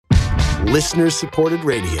listener-supported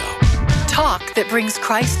radio. Talk that brings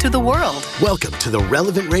Christ to the world. Welcome to the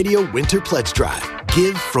Relevant Radio Winter Pledge Drive.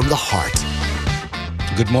 Give from the heart.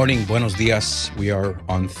 Good morning, buenos dias. We are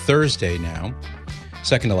on Thursday now,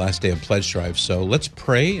 second to last day of Pledge Drive. So let's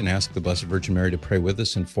pray and ask the Blessed Virgin Mary to pray with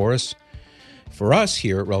us and for us. For us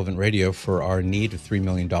here at Relevant Radio, for our need of $3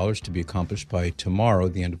 million to be accomplished by tomorrow,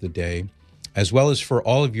 the end of the day, as well as for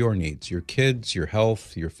all of your needs, your kids, your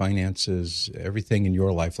health, your finances, everything in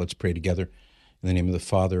your life. Let's pray together in the name of the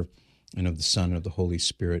Father, and of the Son, and of the Holy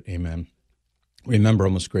Spirit. Amen. Remember, O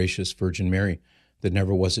most gracious Virgin Mary, that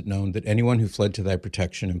never was it known that anyone who fled to thy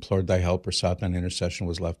protection, implored thy help, or sought thine intercession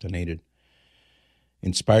was left unaided.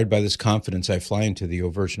 Inspired by this confidence, I fly unto thee, O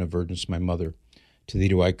Virgin of Virgins, my mother. To thee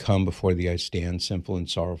do I come, before thee I stand, sinful and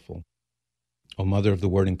sorrowful. O Mother of the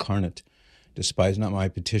Word incarnate, despise not my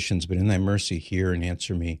petitions, but in thy mercy hear and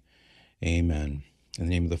answer me. Amen. In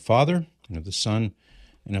the name of the Father, and of the Son,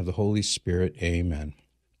 and of the Holy Spirit. Amen.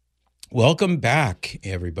 Welcome back,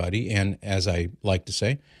 everybody. And as I like to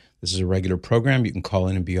say, this is a regular program. You can call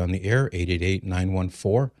in and be on the air,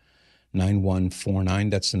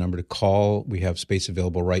 888-914-9149. That's the number to call. We have space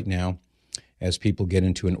available right now as people get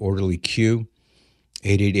into an orderly queue.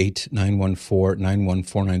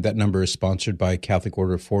 888-914-9149. That number is sponsored by Catholic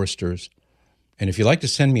Order of Foresters. And if you'd like to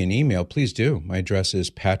send me an email, please do. My address is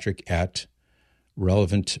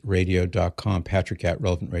patrick@relevantradio.com,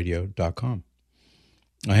 patrick@relevantradio.com.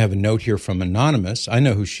 I have a note here from Anonymous. I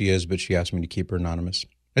know who she is, but she asked me to keep her anonymous.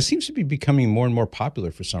 It seems to be becoming more and more popular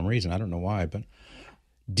for some reason. I don't know why, but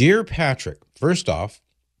Dear Patrick, first off,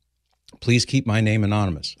 please keep my name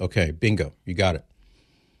anonymous. Okay, bingo, you got it.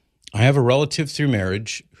 I have a relative through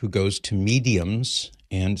marriage who goes to mediums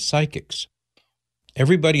and psychics.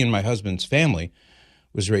 Everybody in my husband's family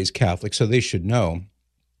was raised Catholic, so they should know.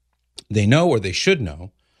 They know, or they should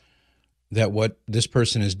know, that what this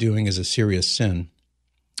person is doing is a serious sin.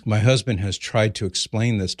 My husband has tried to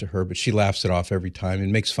explain this to her, but she laughs it off every time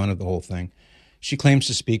and makes fun of the whole thing. She claims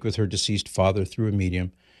to speak with her deceased father through a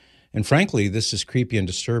medium, and frankly, this is creepy and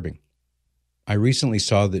disturbing. I recently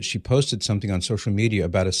saw that she posted something on social media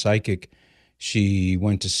about a psychic she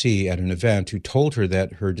went to see at an event who told her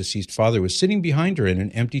that her deceased father was sitting behind her in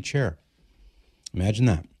an empty chair. Imagine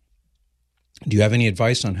that. Do you have any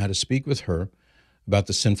advice on how to speak with her about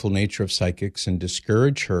the sinful nature of psychics and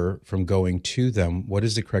discourage her from going to them? What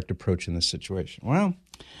is the correct approach in this situation? Well,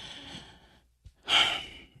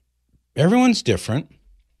 everyone's different,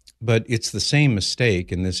 but it's the same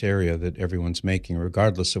mistake in this area that everyone's making,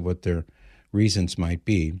 regardless of what their reasons might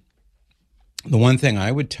be. The one thing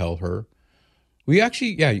I would tell her,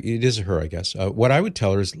 it is her, I guess. What I would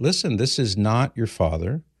tell her is, listen, this is not your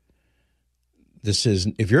father.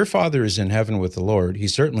 If your father is in heaven with the Lord,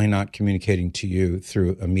 he's certainly not communicating to you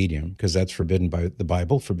through a medium, because that's forbidden by the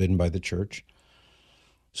Bible, forbidden by the church.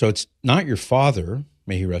 So it's not your father,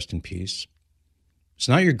 may he rest in peace. It's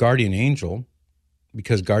not your guardian angel,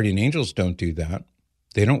 because guardian angels don't do that.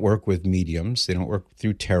 They don't work with mediums. They don't work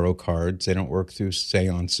through tarot cards. They don't work through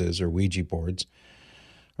seances or Ouija boards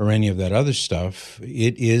or any of that other stuff.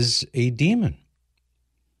 It is a demon.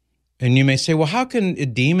 And you may say, well, how can a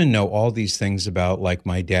demon know all these things about, like,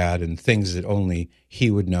 my dad, and things that only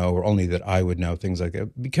he would know or only that I would know, things like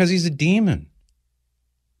that? Because he's a demon.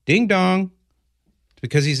 Ding dong. It's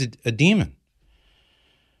because he's a demon.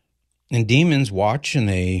 And demons watch and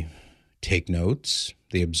they take notes.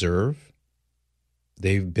 They observe.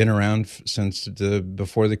 They've been around since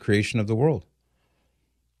before the creation of the world.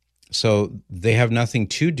 So they have nothing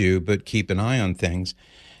to do but keep an eye on things.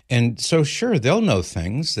 And so, sure, they'll know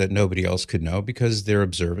things that nobody else could know because they're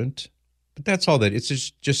observant. But that's all that. It's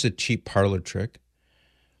just a cheap parlor trick.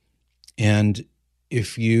 And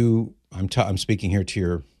if I'm speaking here to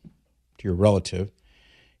your relative,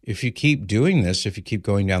 if you keep doing this, if you keep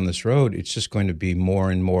going down this road, it's just going to be more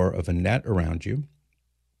and more of a net around you.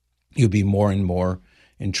 You'll be more and more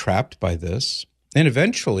entrapped by this. And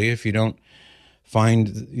eventually, if you don't find,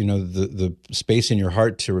 the space in your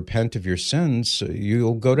heart to repent of your sins,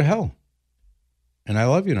 you'll go to hell. And I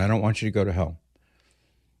love you, and I don't want you to go to hell.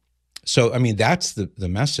 So, that's the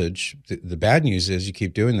message. The bad news is you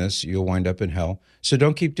keep doing this, you'll wind up in hell. So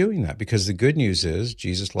don't keep doing that, because the good news is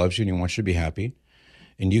Jesus loves you and he wants you to be happy,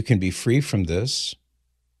 and you can be free from this.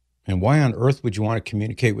 And why on earth would you want to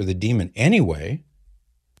communicate with a demon anyway?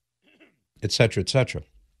 Et cetera, et cetera.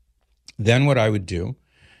 Then what I would do,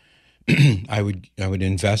 I would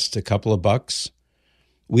invest a couple of bucks.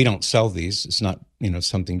 We don't sell these. It's not,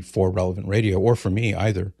 something for Relevant Radio or for me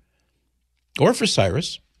either, or for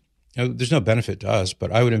Cyrus. There's no benefit to us,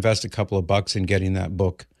 but I would invest a couple of bucks in getting that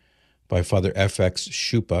book by Father F.X.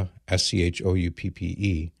 Schuppe,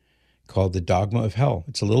 S-C-H-O-U-P-P-E, called The Dogma of Hell.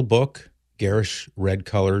 It's a little book, garish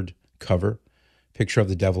red-colored cover, picture of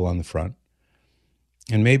the devil on the front.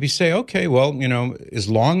 And maybe say, okay, well, as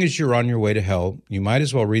long as you're on your way to hell, you might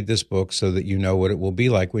as well read this book so that you know what it will be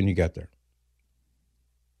like when you get there.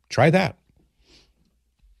 Try that.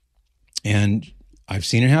 And I've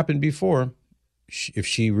seen it happen before. If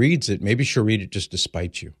she reads it, maybe she'll read it just to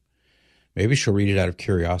spite you. Maybe she'll read it out of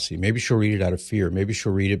curiosity. Maybe she'll read it out of fear. Maybe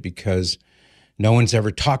she'll read it because no one's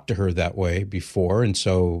ever talked to her that way before, and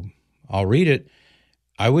so I'll read it.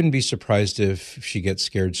 I wouldn't be surprised if she gets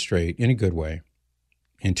scared straight in a good way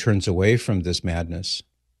and turns away from this madness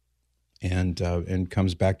and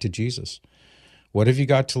comes back to Jesus. What have you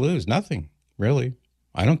got to lose? Nothing, really.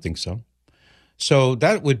 I don't think so. So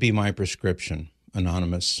that would be my prescription,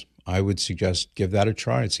 Anonymous. I would suggest give that a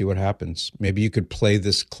try and see what happens. Maybe you could play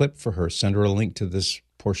this clip for her. Send her a link to this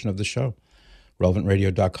portion of the show,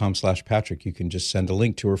 relevantradio.com/Patrick. You can just send a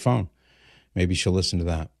link to her phone. Maybe she'll listen to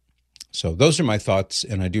that. So those are my thoughts,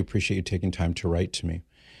 and I do appreciate you taking time to write to me.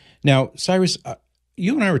 Now, Cyrus,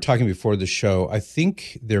 you and I were talking before the show. I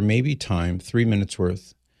think there may be time, 3 minutes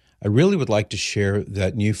worth. I really would like to share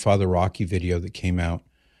that new Father Rocky video that came out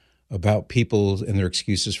about people and their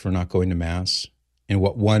excuses for not going to Mass and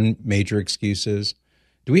what one major excuse is.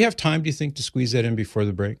 Do we have time, do you think, to squeeze that in before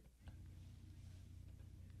the break?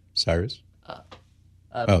 Cyrus?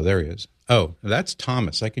 Oh, there he is. Oh, that's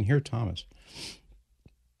Thomas. I can hear Thomas.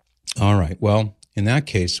 All right. Well, in that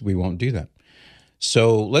case, we won't do that.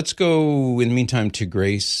 So let's go, in the meantime, to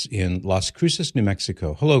Grace in Las Cruces, New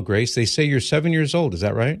Mexico. Hello, Grace. They say you're 7 years old. Is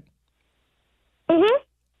that right? Mm-hmm.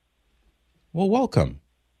 Well, welcome.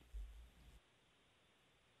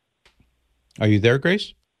 Are you there,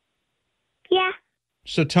 Grace? Yeah.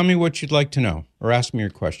 So tell me what you'd like to know, or ask me your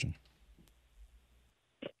question.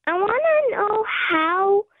 I want to know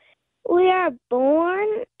how we are born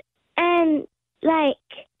and,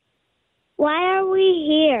 why are we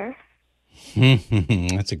here?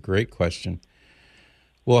 That's a great question.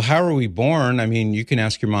 Well, how are we born? I mean, you can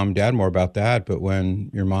ask your mom and dad more about that, but when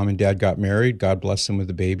your mom and dad got married, God blessed them with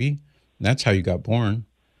a baby. That's how you got born.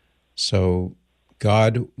 So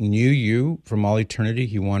God knew you from all eternity.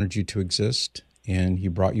 He wanted you to exist, and he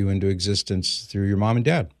brought you into existence through your mom and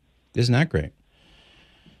dad. Isn't that great?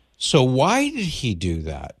 So why did he do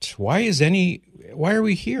that? Why are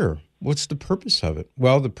we here? What's the purpose of it?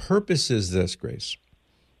 Well, the purpose is this, Grace.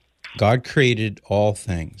 God created all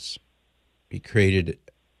things. He created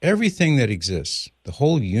everything that exists, the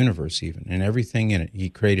whole universe even, and everything in it. He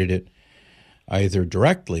created it either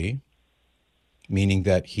directly, meaning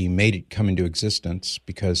that he made it come into existence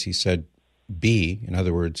because he said, be, in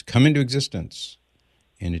other words, come into existence,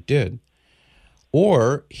 and it did.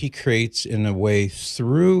 Or he creates in a way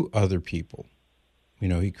through other people.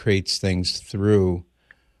 He creates things through,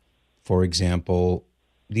 for example,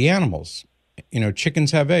 the animals.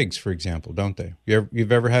 Chickens have eggs, for example, don't they?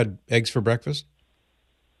 You've ever had eggs for breakfast?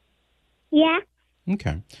 Yeah.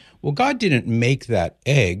 Okay. Well, God didn't make that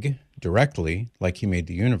egg directly like he made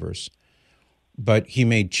the universe, but he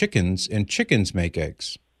made chickens, and chickens make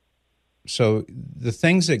eggs. So the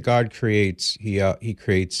things that God creates, he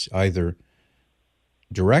creates either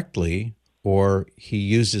directly, or he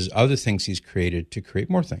uses other things he's created to create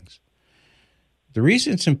more things. The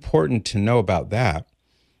reason it's important to know about that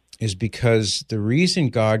is because the reason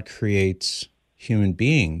God creates human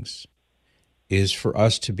beings is for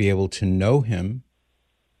us to be able to know him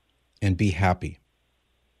and be happy.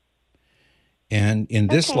 And in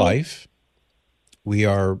this life, we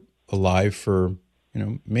are alive for,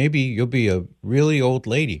 maybe you'll be a really old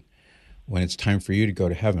lady when it's time for you to go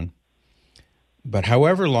to heaven. But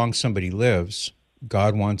however long somebody lives,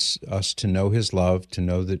 God wants us to know his love, to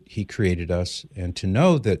know that he created us, and to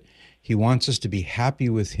know that he wants us to be happy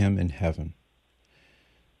with him in heaven.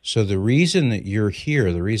 So the reason that you're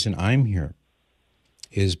here, the reason I'm here,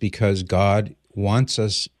 is because God wants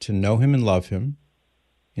us to know him and love him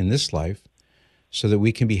in this life so that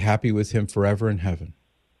we can be happy with him forever in heaven.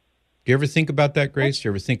 Do you ever think about that, Grace? Do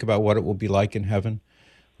you ever think about what it will be like in heaven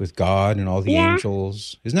with God and all the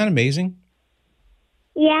angels? Isn't that amazing?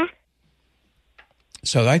 Yeah.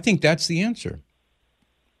 So I think that's the answer.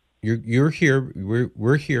 You're here.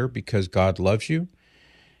 We're here because God loves you,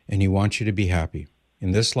 and he wants you to be happy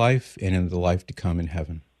in this life and in the life to come in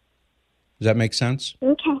heaven. Does that make sense?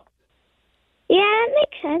 Okay. Yeah, it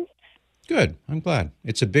makes sense. Good. I'm glad.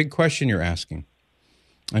 It's a big question you're asking.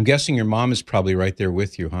 I'm guessing your mom is probably right there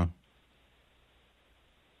with you, huh?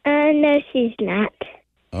 No, she's not.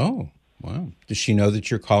 Oh, wow. Does she know that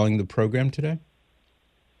you're calling the program today?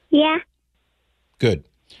 Yeah. Good.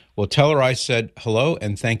 Well, tell her I said hello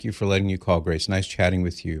and thank you for letting you call, Grace. Nice chatting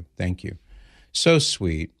with you. Thank you. So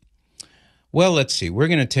sweet. Well, let's see. We're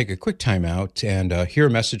going to take a quick time out and hear a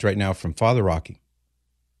message right now from Father Rocky.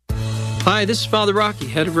 Hi, this is Father Rocky,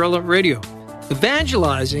 head of Relevant Radio.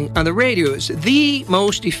 Evangelizing on the radio is the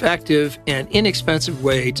most effective and inexpensive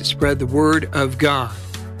way to spread the word of God.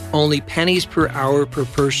 Only pennies per hour per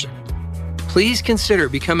person. Please consider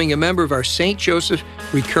becoming a member of our St. Joseph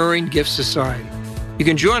Recurring Gift Society. You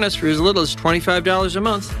can join us for as little as $25 a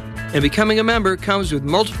month, and becoming a member comes with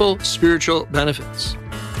multiple spiritual benefits.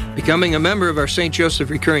 Becoming a member of our St. Joseph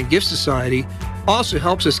Recurring Gift Society also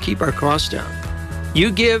helps us keep our costs down. You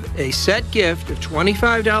give a set gift of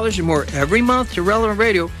 $25 or more every month to Relevant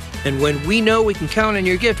Radio, and when we know we can count on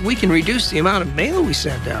your gift, we can reduce the amount of mail we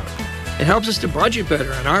send out. It helps us to budget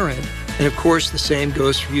better on our end, and of course, the same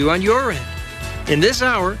goes for you on your end. In this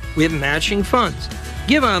hour, we have matching funds.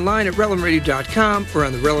 Give online at relevantradio.com or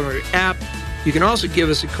on the Relevant Radio app. You can also give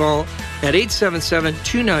us a call at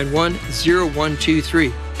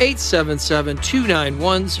 877-291-0123.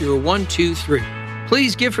 877-291-0123.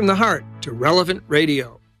 Please give from the heart to Relevant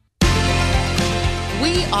Radio.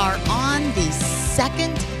 We are on the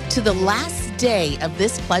second to the last day of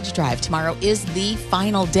this pledge drive. Tomorrow is the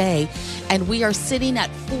final day, and we are sitting at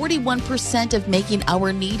 41% of making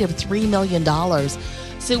our need of $3 million.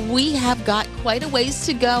 So we have got quite a ways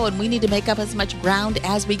to go, and we need to make up as much ground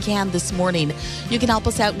as we can this morning. You can help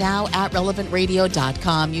us out now at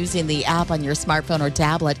relevantradio.com using the app on your smartphone or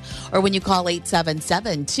tablet, or when you call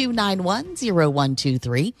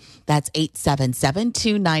 877-291-0123. That's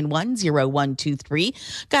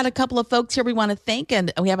 877-291-0123. Got a couple of folks here we want to thank,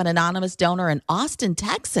 and we have an anonymous donor in Austin,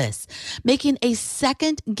 Texas, making a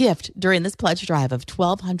second gift during this pledge drive of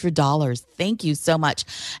 $1,200. Thank you so much.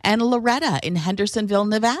 And Loretta in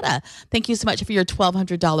Hendersonville, Nevada, thank you so much for your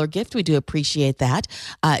 $1,200 gift. We do appreciate that.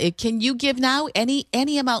 Can you give now? Any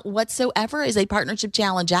amount whatsoever is a partnership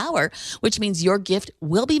challenge hour, which means your gift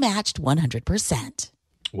will be matched 100%.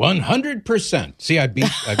 100%. See, I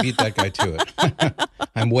beat that guy to it.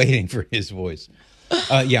 I'm waiting for his voice.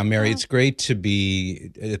 Yeah, Mary, it's great to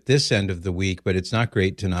be at this end of the week, but it's not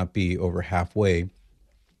great to not be over halfway,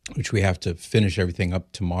 which we have to finish everything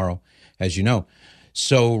up tomorrow, as you know.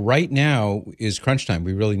 So right now is crunch time.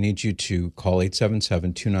 We really need you to call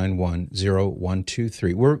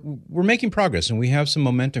 877-291-0123. We're making progress, and we have some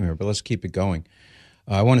momentum here, but let's keep it going.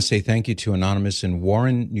 I want to say thank you to Anonymous in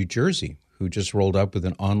Warren, New Jersey, who just rolled up with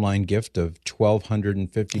an online gift of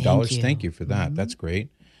 $1,250. Thank you for that. Mm-hmm. That's great.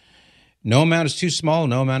 No amount is too small.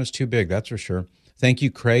 No amount is too big. That's for sure. Thank you,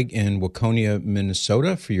 Craig in Waconia,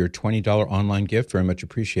 Minnesota, for your $20 online gift. Very much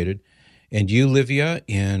appreciated. And you, Livia,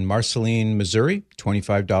 in Marceline, Missouri,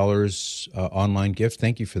 $25 online gift.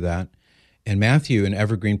 Thank you for that. And Matthew in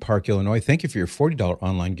Evergreen Park, Illinois, thank you for your $40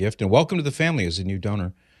 online gift. And welcome to the family as a new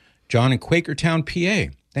donor. John in Quakertown,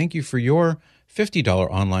 PA, thank you for your $50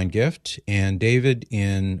 online gift. And J.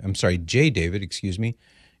 David,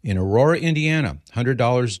 in Aurora, Indiana,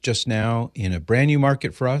 $100 just now in a brand new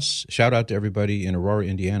market for us. Shout out to everybody in Aurora,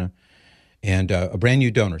 Indiana, and a brand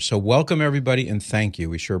new donor. So welcome, everybody, and thank you.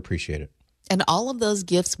 We sure appreciate it. And all of those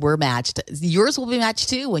gifts were matched. Yours will be matched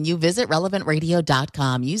too when you visit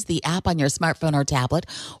relevantradio.com. Use the app on your smartphone or tablet,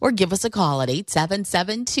 or give us a call at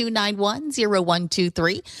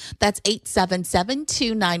 877-291-0123. That's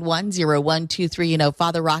 877-291-0123. You know,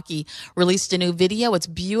 Father Rocky released a new video. It's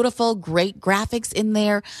beautiful, great graphics in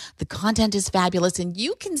there. The content is fabulous, and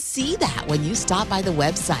you can see that when you stop by the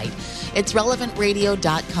website. It's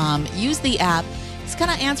relevantradio.com. Use the app. It's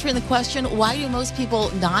kind of answering the question, why do most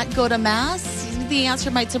people not go to Mass? The answer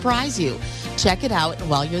might surprise you. Check it out. And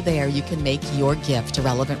while you're there, you can make your gift to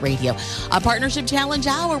Relevant Radio. A partnership challenge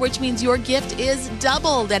hour, which means your gift is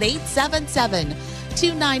doubled at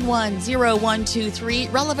 877-291-0123,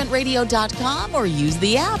 relevantradio.com, or use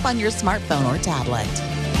the app on your smartphone or tablet.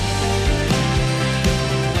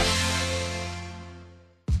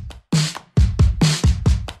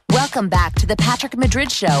 Welcome back to the Patrick Madrid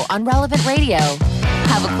Show on Relevant Radio.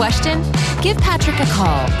 Have a question? Give Patrick a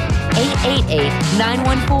call.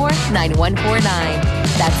 888-914-9149.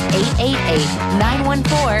 That's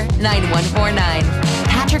 888-914-9149.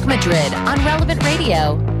 Patrick Madrid on Relevant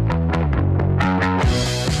Radio.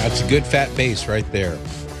 That's a good fat bass right there.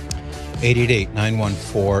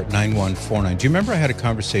 888-914-9149. Do you remember I had a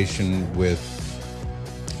conversation with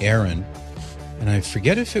Aaron? And I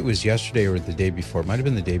forget if it was yesterday or the day before. It might have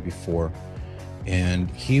been the day before. And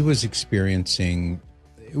he was experiencing,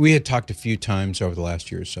 we had talked a few times over the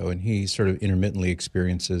last year or so, and he sort of intermittently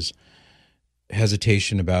experiences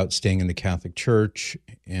hesitation about staying in the Catholic Church.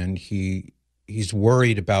 And he's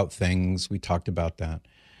worried about things. We talked about that.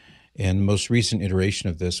 And the most recent iteration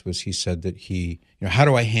of this was he said that how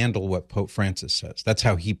do I handle what Pope Francis says? That's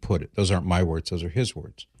how he put it. Those aren't my words. Those are his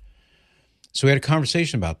words. So we had a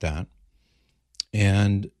conversation about that.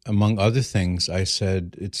 And among other things, I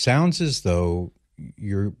said, it sounds as though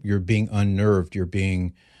you're being unnerved. You're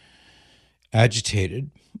being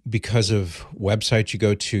agitated because of websites you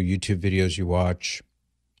go to, YouTube videos you watch,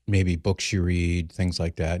 maybe books you read, things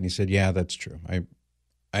like that. And he said, yeah, that's true.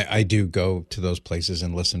 I do go to those places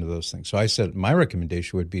and listen to those things. So I said, my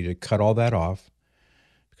recommendation would be to cut all that off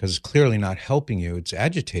because it's clearly not helping you. It's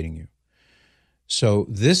agitating you. So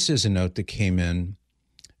this is a note that came in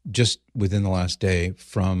just within the last day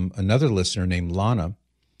from another listener named Lana.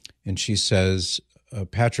 And she says,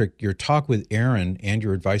 Patrick, your talk with Aaron and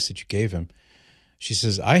your advice that you gave him, she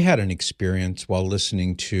says, I had an experience while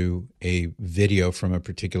listening to a video from a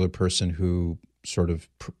particular person who sort of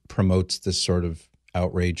promotes this sort of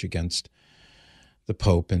outrage against the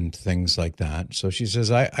Pope and things like that. So she says,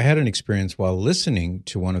 I had an experience while listening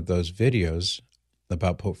to one of those videos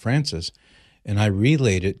about Pope Francis, and I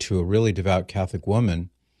relayed it to a really devout Catholic woman.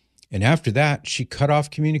 And after that, she cut off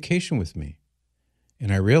communication with me.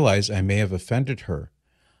 And I realized I may have offended her.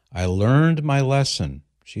 I learned my lesson.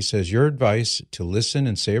 She says, your advice to listen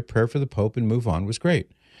and say a prayer for the Pope and move on was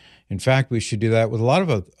great. In fact, we should do that with a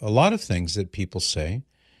lot of things that people say,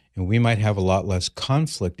 and we might have a lot less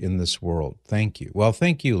conflict in this world. Thank you. Well,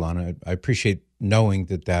 thank you, Lana. I appreciate knowing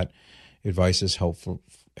that advice is helpful,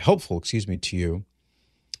 to you.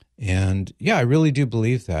 And yeah, I really do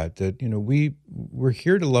believe that we're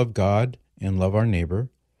here to love God and love our neighbor.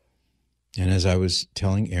 And as I was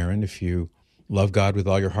telling Aaron, if you love God with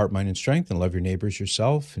all your heart, mind, and strength, and love your neighbors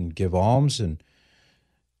yourself, and give alms, and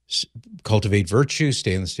cultivate virtue,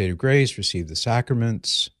 stay in the state of grace, receive the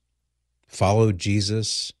sacraments, follow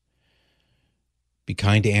Jesus, be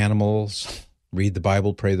kind to animals, read the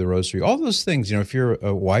Bible, pray the rosary, all those things. If you're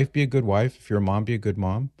a wife, be a good wife. If you're a mom, be a good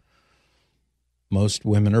mom. Most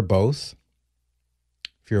women are both.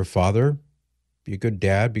 If you're a father, be a good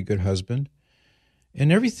dad, be a good husband.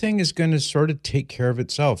 And everything is going to sort of take care of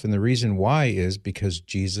itself. And the reason why is because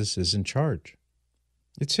Jesus is in charge.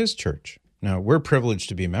 It's his church. Now, we're privileged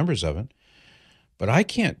to be members of it, but I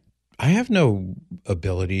have no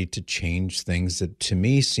ability to change things that to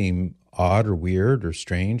me seem odd or weird or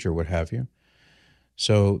strange or what have you.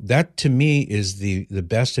 So that to me is the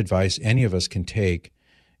best advice any of us can take,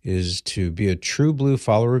 is to be a true blue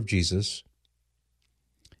follower of Jesus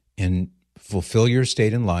and fulfill your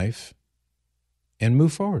state in life and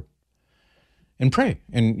move forward and pray.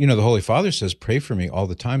 And, the Holy Father says, pray for me all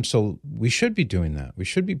the time. So we should be doing that. We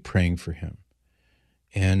should be praying for him.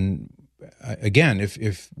 And again,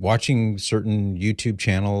 if watching certain YouTube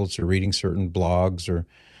channels or reading certain blogs or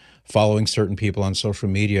following certain people on social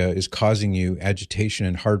media is causing you agitation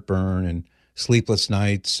and heartburn and sleepless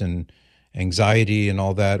nights and anxiety and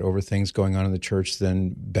all that over things going on in the church,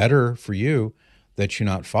 then better for you that you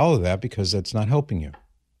not follow that, because that's not helping you.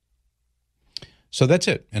 So that's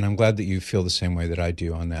it. And I'm glad that you feel the same way that I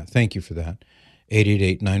do on that. Thank you for that.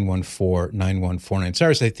 888-914-9149.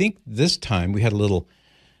 Cyrus, I think this time we had a little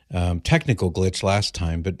technical glitch last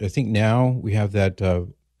time, but I think now we have that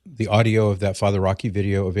the audio of that Father Rocky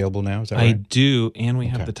video available now. Is that right? I do, and we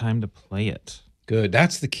have the time to play it. Good.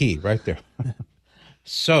 That's the key right there.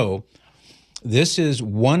 So this is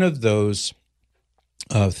one of those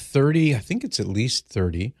 30, I think it's at least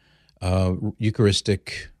 30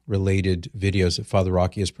 Eucharistic-related videos that Father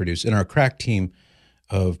Rocky has produced. And our crack team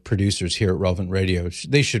of producers here at Relevant Radio,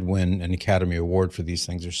 they should win an Academy Award for these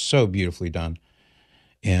things. They're so beautifully done.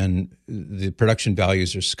 And the production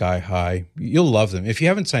values are sky high. You'll love them. If you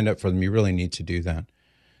haven't signed up for them, you really need to do that.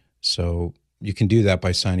 So you can do that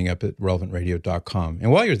by signing up at relevantradio.com.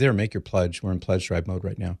 And while you're there, make your pledge. We're in pledge drive mode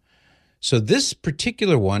right now. So this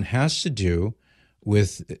particular one has to do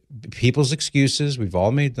with people's excuses. We've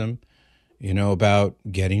all made them, about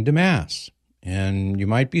getting to Mass. And you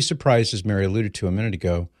might be surprised, as Mary alluded to a minute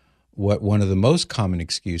ago, what one of the most common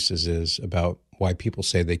excuses is about why people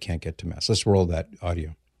say they can't get to Mass. Let's roll that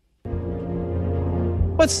audio.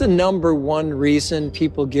 What's the number one reason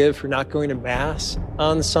people give for not going to Mass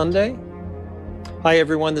on Sunday? Hi,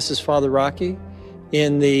 everyone. This is Father Rocky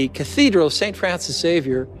in the Cathedral of St. Francis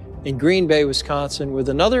Xavier in Green Bay, Wisconsin, with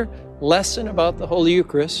another lesson about the Holy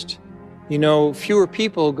Eucharist. Fewer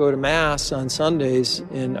people go to Mass on Sundays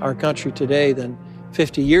in our country today than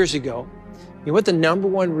 50 years ago. What the number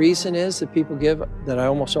one reason is that people give, that I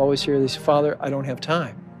almost always hear, they say, Father, I don't have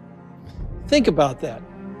time. Think about that.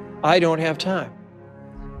 I don't have time.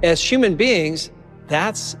 As human beings,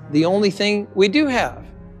 that's the only thing we do have.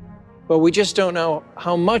 But we just don't know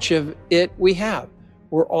how much of it we have.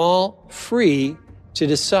 we're all free to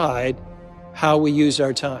decide how we use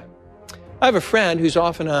our time. I have a friend who's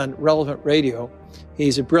often on Relevant Radio.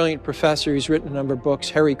 He's a brilliant professor. He's written a number of books,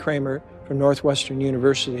 Harry Kramer from Northwestern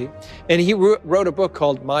University. And he wrote a book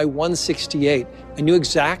called My 168. I knew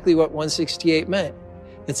exactly what 168 meant.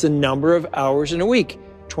 It's the number of hours in a week.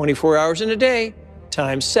 24 hours in a day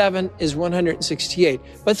times 7 is 168.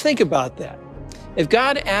 But think about that. If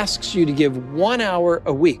God asks you to give 1 hour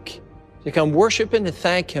a week to come worship and to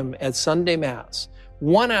thank Him at Sunday Mass,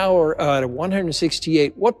 1 hour out of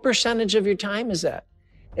 168, what percentage of your time is that?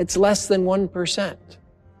 It's less than 1%.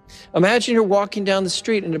 Imagine you're walking down the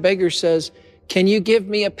street and a beggar says, "Can you give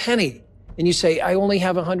me a penny?" And you say, "I only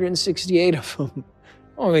have 168 of them."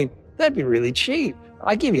 I mean, that'd be really cheap.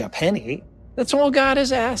 I give you a penny. That's all God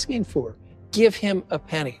is asking for. Give Him a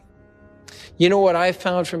penny. You know what I've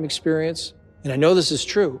found from experience, and I know this is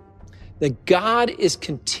true, that God is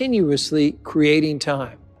continuously creating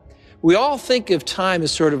time. We all think of time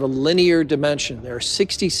as sort of a linear dimension. There are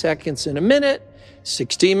 60 seconds in a minute,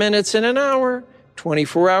 60 minutes in an hour,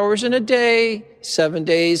 24 hours in a day, 7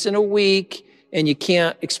 days in a week, and you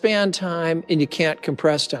can't expand time and you can't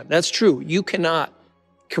compress time. That's true. You cannot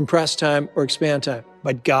compress time or expand time,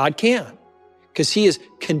 but God can, because He is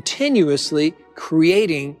continuously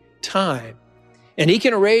creating time. And He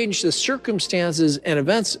can arrange the circumstances and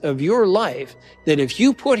events of your life that if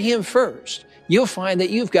you put Him first, you'll find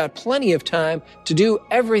that you've got plenty of time to do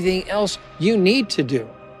everything else you need to do.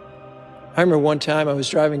 I remember one time I was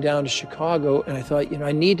driving down to Chicago and I thought,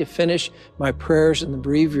 I need to finish my prayers in the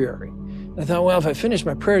breviary. And I thought, well, if I finish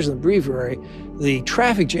my prayers in the breviary, the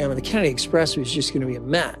traffic jam on the Kennedy Expressway is just going to be a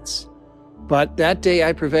mess. But that day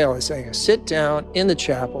I prevailed. I was saying, I sit down in the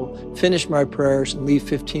chapel, finish my prayers, and leave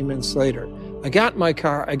 15 minutes later. I got in my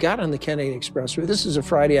car, I got on the Kennedy Expressway. This is a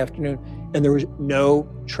Friday afternoon, and there was no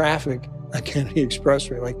traffic on Kennedy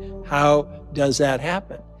Expressway. Like, how does that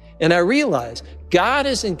happen? And I realized God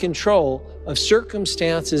is in control of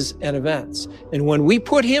circumstances and events. And when we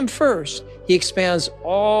put Him first, He expands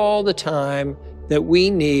all the time that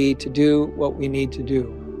we need to do what we need to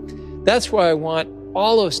do. That's why I want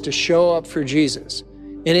all of us to show up for Jesus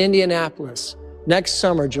in Indianapolis next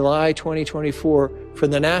summer, July 2024, for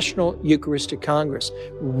the National Eucharistic Congress.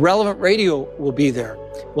 Relevant Radio will be there.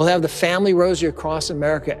 We'll have the Family Rosary across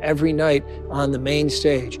America every night on the main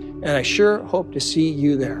stage. And I sure hope to see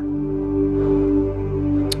you there.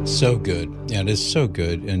 So good. Yeah, it is so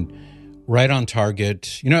good. And right on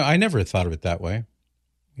target. I never thought of it that way.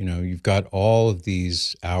 You've got all of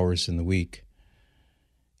these hours in the week.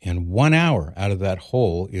 And 1 hour out of that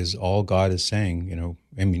whole is all God is saying.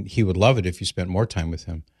 He would love it if you spent more time with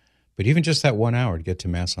Him. But even just that 1 hour to get to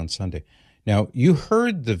Mass on Sunday. Now, you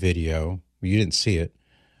heard the video. You didn't see it.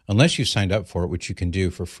 Unless you signed up for it, which you can do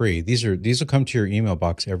for free. These will come to your email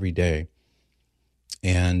box every day.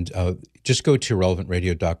 And just go to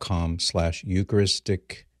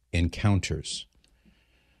relevantradio.com/Eucharistic Encounters.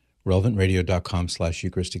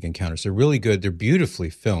 relevantradio.com/Eucharistic Encounters. They're really good. They're beautifully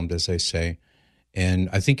filmed, as I say. And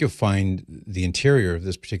I think you'll find the interior of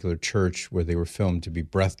this particular church where they were filmed to be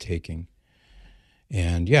breathtaking.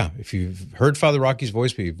 And yeah, if you've heard Father Rocky's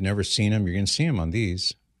voice, but you've never seen him, you're going to see him on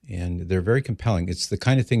these. And they're very compelling. It's the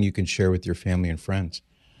kind of thing you can share with your family and friends.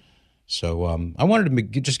 So I wanted to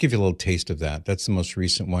just give you a little taste of that. That's the most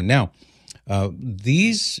recent one. Now,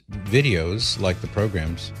 these videos, like the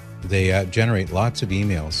programs, they generate lots of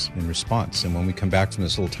emails in response. And when we come back from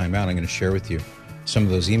this little timeout, I'm going to share with you some of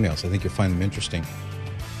those emails. I think you'll find them interesting.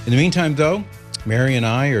 In the meantime, though, Mary and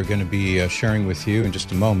I are going to be sharing with you in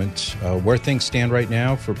just a moment where things stand right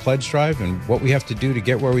now for Pledge Drive and what we have to do to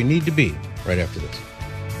get where we need to be right after this.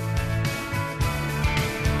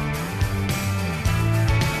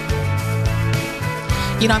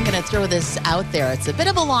 I'm going to throw this out there. It's a bit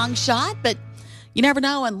of a long shot, but you never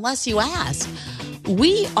know unless you ask.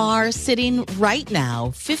 We are sitting right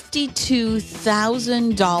now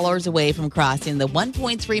 $52,000 away from crossing the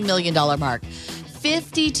 $1.3 million mark.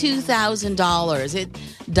 $52,000. It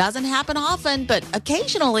doesn't happen often, but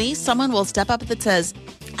occasionally someone will step up that says,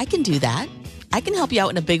 I can do that. I can help you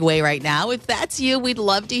out in a big way right now. If that's you, we'd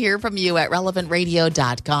love to hear from you at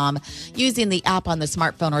relevantradio.com using the app on the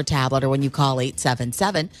smartphone or tablet, or when you call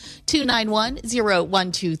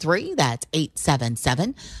 877-291-0123. That's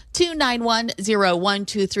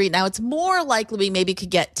 877-291-0123. Now, it's more likely we maybe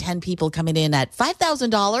could get 10 people coming in at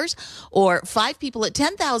 $5,000 or 5 people at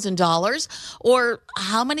 $10,000 or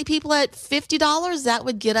how many people at $50? That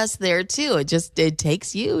would get us there too. It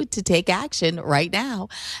takes you to take action right now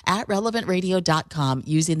at relevantradio.com. RelevantRadio.com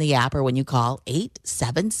using the app or when you call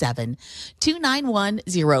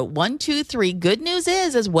 877-291-0123. Good news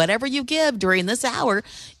is whatever you give during this hour,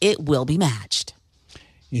 it will be matched.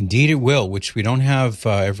 Indeed it will, which we don't have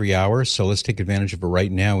every hour, so let's take advantage of it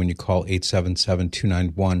right now when you call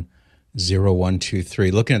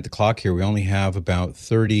 877-291-0123. Looking at the clock here, we only have about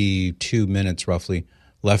 32 minutes roughly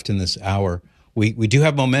left in this hour. We do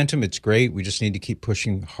have momentum. It's great. We just need to keep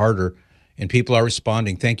pushing harder, and people are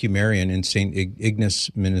responding. Thank you, Marion, in St. Ignace,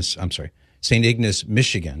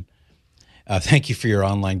 Michigan. Thank you for your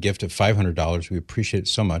online gift of $500. We appreciate it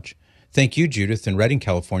so much. Thank you, Judith, in Redding,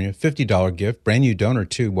 California, $50 gift. Brand new donor,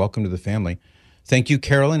 too. Welcome to the family. Thank you,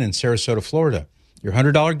 Carolyn, in Sarasota, Florida. Your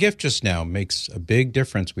 $100 gift just now makes a big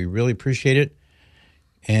difference. We really appreciate it.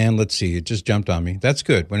 And let's see, it just jumped on me. That's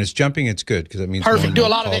good. When it's jumping, it's good because it means perfect. Do a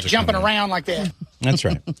lot of it jumping around like that. That's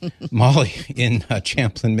right. Molly in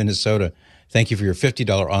Champlin, Minnesota. Thank you for your $50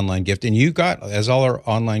 online gift. And you got, as all our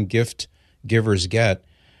online gift givers get,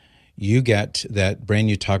 you get that brand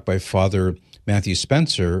new talk by Father Matthew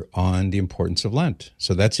Spencer on the importance of Lent.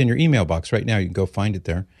 So that's in your email box right now. You can go find it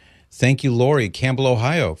there. Thank you, Lori, Campbell,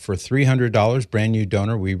 Ohio, for $300, brand new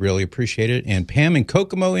donor. We really appreciate it. And Pam in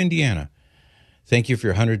Kokomo, Indiana. Thank you for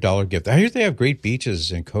your $100 gift. I hear they have great beaches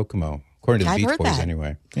in Kokomo, according to the Beach Boys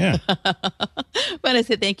anyway. Yeah. But I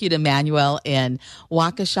said thank you to Manuel in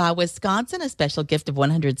Waukesha, Wisconsin, a special gift of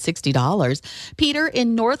 $160. Peter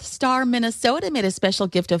in North Star, Minnesota made a special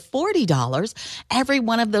gift of $40. Every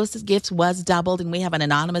one of those gifts was doubled, and we have an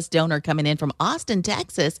anonymous donor coming in from Austin,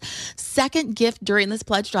 Texas. Second gift during this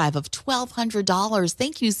pledge drive of $1,200.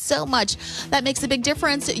 Thank you so much. That makes a big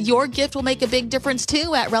difference. Your gift will make a big difference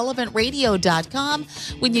too at relevantradio.com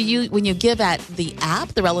when you give at the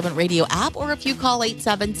app, the Relevant Radio app, or if you call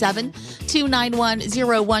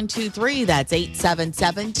 877-291-0123. That's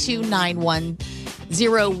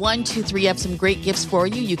 877-291-0123. I have some great gifts for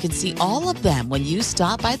you. You can see all of them when you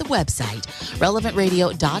stop by the website,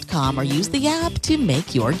 relevantradio.com, or use the app to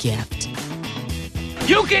make your gift.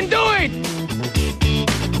 You can do it!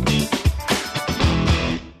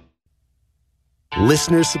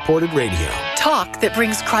 Listener-supported radio. Talk that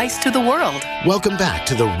brings Christ to the world. Welcome back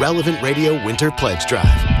to the Relevant Radio Winter Pledge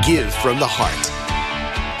Drive. Give from the heart.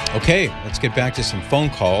 Okay, let's get back to some phone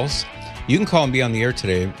calls. You can call and be on the air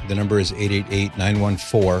today. The number is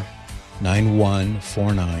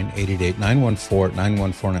 888-914-9149,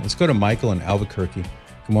 888-914-9149. Let's go to Michael in Albuquerque.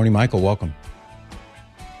 Good morning, Michael. Welcome.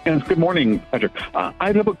 Yes, good morning, Patrick.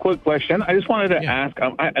 I have a quick question. I just wanted to ask,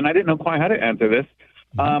 and I didn't know quite how to answer this.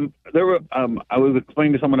 I was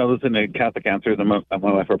explaining to someone else in the Catholic Answers, and my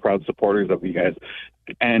wife are proud supporters of you guys.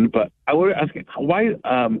 But I was asking, why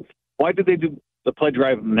did they do the pledge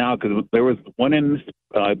drive now? Because there was one in,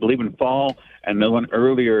 I believe, in fall, and the one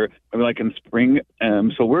earlier, maybe like in spring.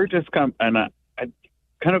 So we're just and I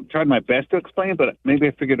kind of tried my best to explain, but maybe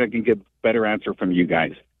I figured I can get a better answer from you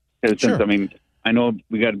guys. Since, I mean, I know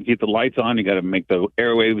we got to keep the lights on, you got to make the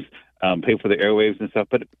airwaves, pay for the airwaves and stuff,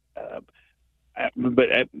 but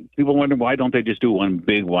people wonder, why don't they just do one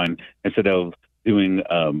big one instead of doing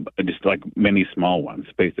just like many small ones?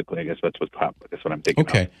 Basically, I guess that's what I'm thinking.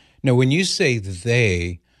 Okay. Now, when you say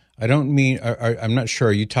they, I don't mean. I'm not sure.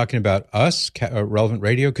 Are you talking about us, Relevant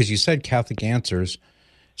Radio? Because you said Catholic Answers,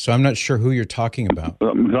 so I'm not sure who you're talking about.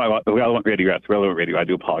 Relevant Radio. That's Relevant Radio. I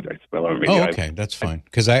do apologize. Relevant Radio. Oh, okay, that's fine.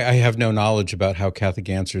 Because I have no knowledge about how Catholic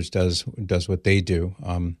Answers does what they do.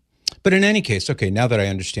 But in any case, okay, now that I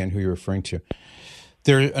understand who you're referring to,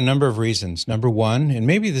 there are a number of reasons. Number one, and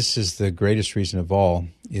maybe this is the greatest reason of all,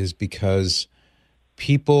 is because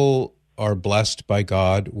people are blessed by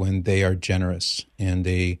God when they are generous and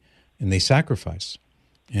they sacrifice.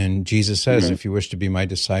 And Jesus says, if you wish to be my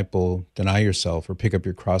disciple, deny yourself or pick up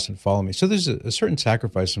your cross and follow me. So there's a certain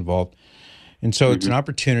sacrifice involved. And so it's an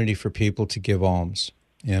opportunity for people to give alms.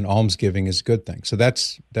 And almsgiving is a good thing. So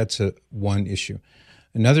that's one issue.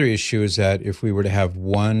 Another issue is that if we were to have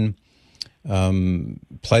one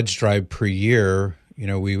pledge drive per year,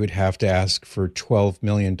 we would have to ask for $12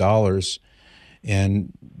 million.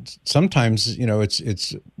 And sometimes,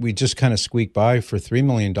 we just kind of squeak by for $3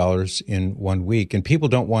 million in 1 week. And people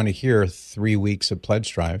don't want to hear 3 weeks of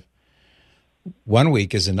pledge drive. 1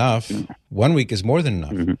 week is enough. 1 week is more than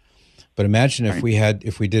enough. But imagine if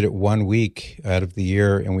we did it 1 week out of the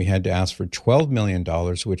year and we had to ask for $12 million,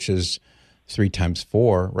 which is 3 times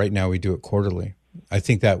 4. Right now we do it quarterly. I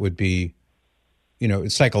think that would be,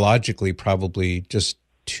 psychologically probably just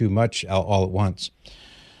too much all at once.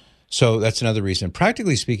 So that's another reason.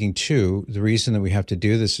 Practically speaking, too, the reason that we have to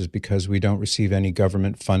do this is because we don't receive any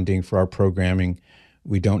government funding for our programming.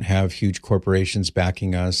 We don't have huge corporations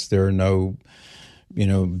backing us. There are no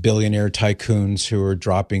billionaire tycoons who are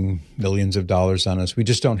dropping millions of dollars on us. We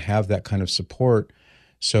just don't have that kind of support.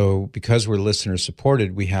 So because we're listener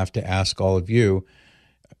supported, we have to ask all of you.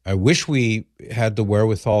 I wish we had the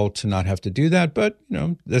wherewithal to not have to do that, but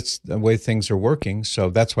that's the way things are working. So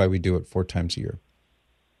that's why we do it 4 times a year.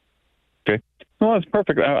 Okay. Well, that's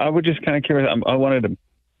perfect. I was just kind of curious. I wanted to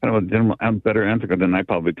kind of a better answer than I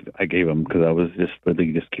gave him, because I was just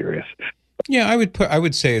really just curious. Yeah, I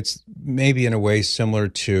would say it's maybe in a way similar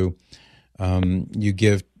to you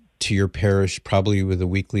give to your parish probably with a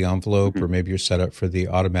weekly envelope, or maybe you're set up for the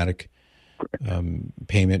automatic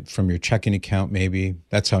payment from your checking account. Maybe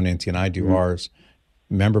that's how Nancy and I do ours.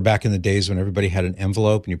 Remember back in the days when everybody had an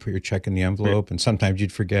envelope and you put your check in the envelope, and sometimes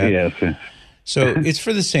you'd forget. Yes. So it's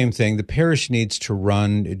for the same thing. The parish needs to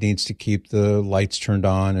run. It needs to keep the lights turned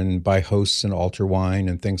on and buy hosts and altar wine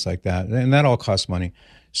and things like that. And that all costs money.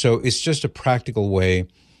 So it's just a practical way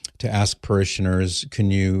to ask parishioners,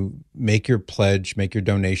 can you make your pledge, make your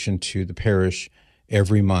donation to the parish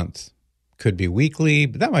every month? Could be weekly,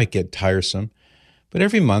 but that might get tiresome. But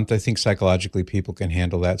every month, I think psychologically people can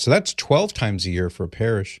handle that. So that's 12 times a year for a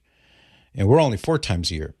parish. And we're only 4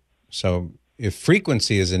 times a year. So if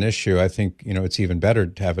frequency is an issue, I think, it's even better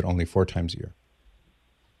to have it only 4 times a year.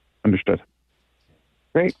 Understood.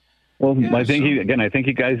 Great. Well, I think you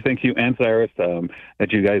guys think you and Cyrus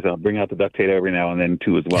that you guys bring out the duct tape every now and then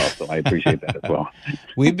too as well. So I appreciate that as well.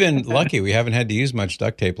 We've been lucky; we haven't had to use much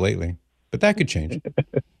duct tape lately, but that could change.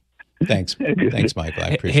 Thanks, Michael. I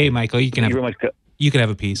appreciate it. Hey, Michael, you can have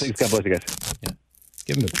a piece. Thanks. God bless you guys. Yeah,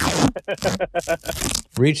 give him the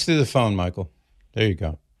reach through the phone, Michael. There you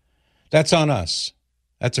go. That's on us.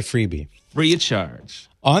 That's a freebie. Free of charge.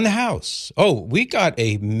 On the house. Oh, we got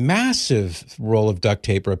a massive roll of duct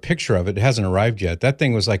tape, or a picture of it. It hasn't arrived yet. That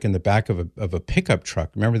thing was like in the back of a pickup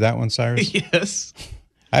truck. Remember that one, Cyrus? Yes.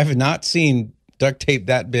 I have not seen duct tape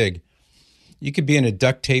that big. You could be in a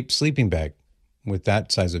duct tape sleeping bag with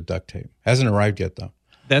that size of duct tape. Hasn't arrived yet, though.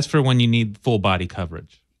 That's for when you need full body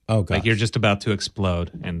coverage. Oh, gosh. Like you're just about to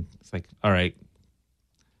explode, and it's like, all right.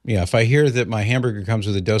 Yeah, if I hear that my hamburger comes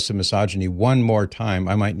with a dose of misogyny one more time,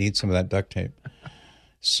 I might need some of that duct tape.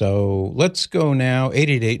 So let's go now,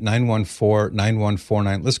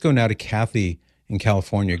 888-914-9149. Let's go now to Kathy in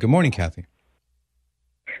California. Good morning, Kathy.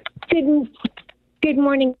 Good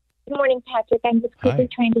morning. Good morning, Patrick. I'm just quickly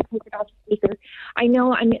trying to take it off speaker. I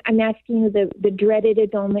know I'm asking you the dreaded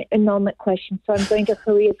annulment question, so I'm going to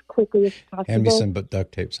hurry as quickly as possible. Hand me some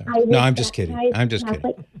duct tape, Cyrus. No, I'm just kidding. I'm just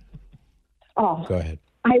kidding. Oh. Go ahead.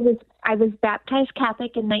 I was baptized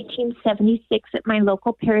Catholic in 1976 at my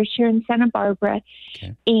local parish here in Santa Barbara.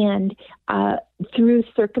 Okay. And through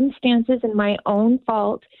circumstances and my own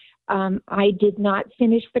fault, I did not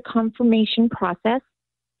finish the confirmation process.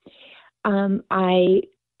 I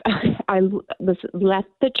was left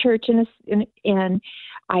the church and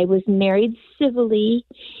I was married civilly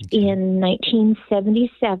in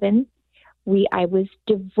 1977. I was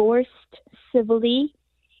divorced civilly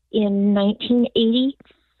in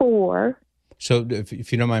 1984. So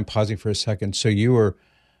if you don't mind pausing for a second, so you were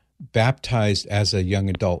baptized as a young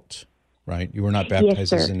adult, right? You were not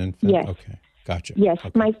baptized as an infant? Yes. Okay, gotcha. Yes,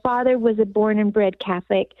 okay. My father was a born and bred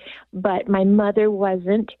Catholic, but my mother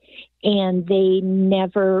wasn't, and they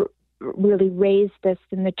never really raised me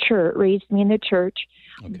in the church.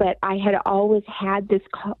 Okay. But I had always had this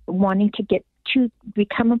wanting to get to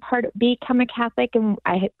become a Catholic, and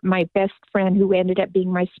I had my best friend who ended up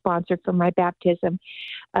being my sponsor for my baptism.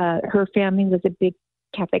 Her family was a big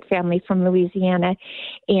Catholic family from Louisiana,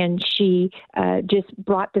 and she just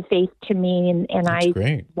brought the faith to me, and That's I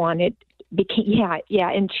great. And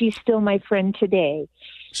she's still my friend today.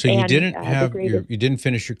 So you didn't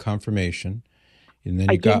finish your confirmation, and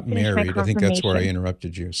then you got married. I think that's where I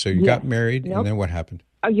interrupted you. So you got married, and then what happened?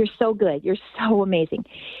 Oh, you're so good. You're so amazing.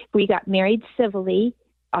 We got married civilly.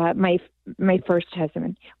 My first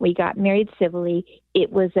husband. We got married civilly.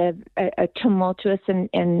 It was a tumultuous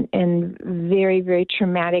and very, very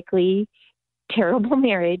traumatically terrible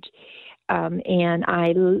marriage. And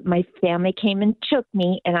my family came and took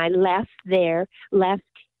me, and I left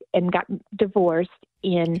and got divorced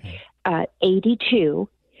in 82.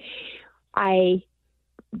 I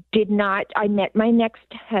met my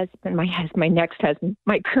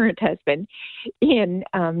current husband in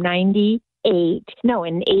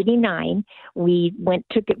 89. We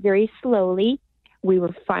took it very slowly. We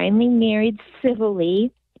were finally married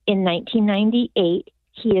civilly in 1998.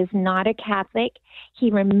 He is not a Catholic. He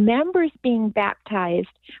remembers being baptized,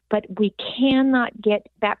 but we cannot get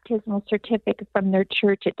baptismal certificate from their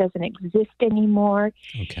church. It doesn't exist anymore.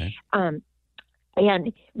 Okay.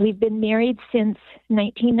 And we've been married since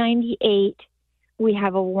 1998. We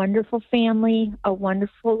have a wonderful family, a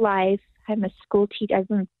wonderful life. I'm a school teacher. I've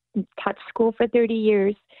been taught school for 30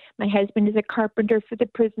 years. My husband is a carpenter for the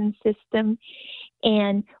prison system.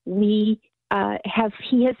 And he has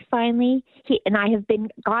finally, and I have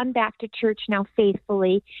gone back to church now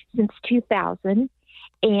faithfully since 2000.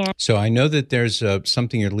 And so I know that there's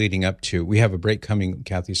something you're leading up to. We have a break coming,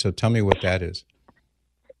 Kathy, so tell me what that is.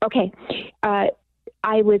 Okay. I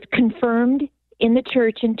was confirmed in the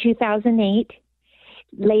church in 2008.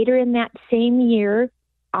 Later in that same year,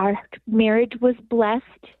 our marriage was blessed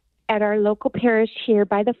at our local parish here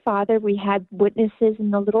by the Father. We had witnesses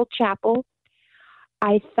in the little chapel.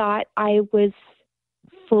 I thought I was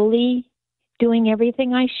fully doing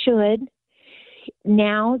everything I should.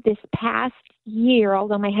 Now, this past year,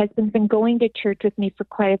 although my husband's been going to church with me for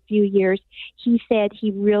quite a few years, he said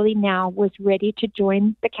he really now was ready to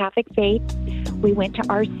join the Catholic faith. We went to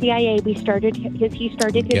RCIA. He started his.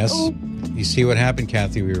 Yes. You see what happened,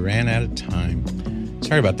 Kathy? We ran out of time.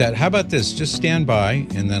 Sorry about that. How about this? Just stand by,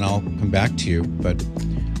 and then I'll come back to you. But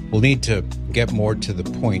we'll need to get more to the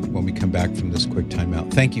point when we come back from this quick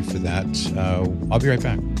timeout. Thank you for that. I'll be right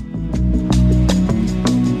back.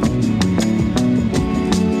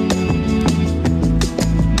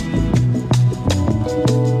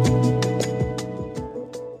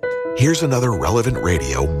 Here's another Relevant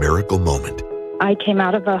Radio miracle moment. I came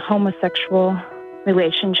out of a homosexual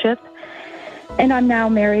relationship, and I'm now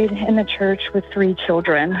married in the church with 3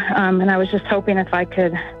 children. And I was just hoping if I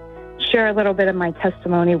could share a little bit of my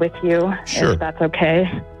testimony with you, Sure. if that's okay.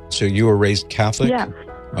 So you were raised Catholic? Yeah.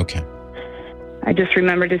 Okay. I just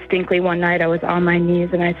remember distinctly one night I was on my knees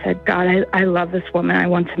and I said, God, I love this woman. I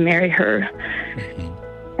want to marry her. Mm-hmm.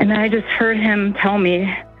 And then I just heard him tell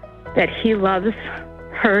me that he loves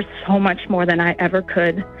her so much more than I ever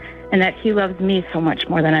could, and that he loves me so much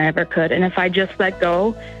more than I ever could. And if I just let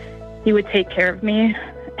go, he would take care of me.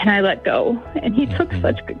 And I let go, and he took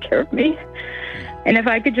such good care of me. And if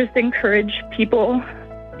I could just encourage people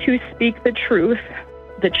to speak the truth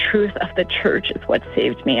of the church is what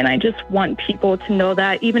saved me. And I just want people to know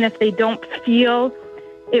that even if they don't feel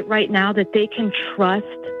it right now, that they can trust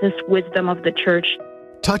this wisdom of the church.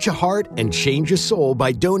 Touch a heart and change a soul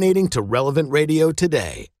by donating to Relevant Radio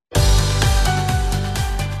today.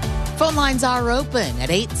 Phone lines are open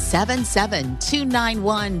at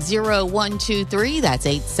 877-291-0123. That's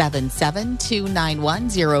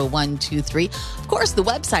 877-291-0123. Of course, the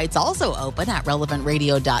website's also open at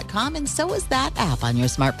relevantradio.com, and so is that app on your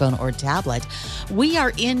smartphone or tablet. We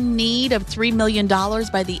are in need of $3 million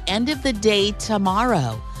by the end of the day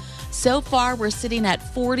tomorrow. So far, we're sitting at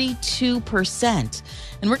 42%.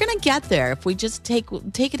 And we're going to get there if we just take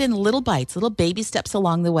it in little bites, little baby steps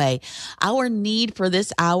along the way. Our need for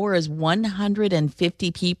this hour is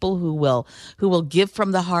 150 people who will give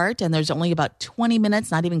from the heart. And there's only about 20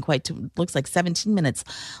 minutes, not even quite, looks like 17 minutes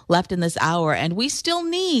left in this hour. And we still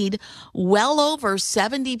need well over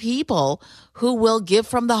 70 people who will give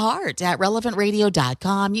from the heart at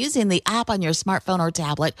relevantradio.com using the app on your smartphone or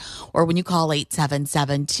tablet, or when you call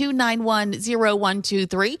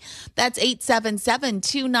 877-291-0123. That's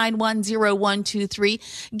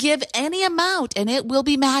 877-291-0123. Give any amount and it will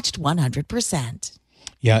be matched 100%.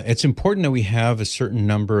 Yeah, it's important that we have a certain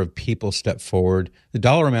number of people step forward. The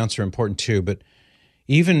dollar amounts are important too, but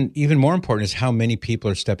even more important is how many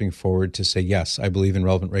people are stepping forward to say, yes, I believe in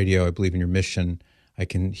Relevant Radio. I believe in your mission. I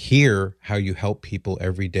can hear how you help people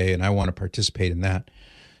every day, and I want to participate in that.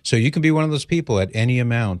 So you can be one of those people at any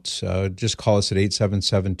amount. Just call us at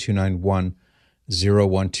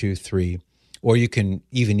 877-291-0123. Or you can,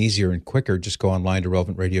 even easier and quicker, just go online to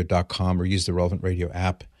relevantradio.com or use the Relevant Radio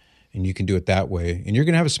app, and you can do it that way. And you're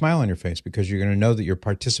going to have a smile on your face because you're going to know that you're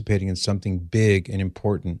participating in something big and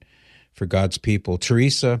important for God's people.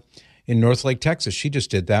 Teresa in Northlake, Texas, she just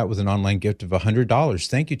did that with an online gift of $100.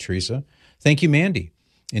 Thank you, Teresa. Thank you, Mandy,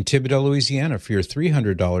 in Thibodaux, Louisiana, for your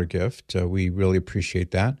 $300 gift. We really appreciate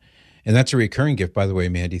that. And that's a recurring gift, by the way,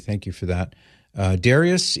 Mandy. Thank you for that.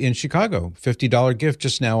 Darius in Chicago, $50 gift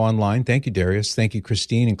just now online. Thank you, Darius. Thank you,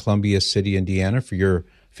 Christine in Columbia City, Indiana, for your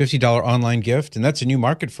 $50 online gift. And that's a new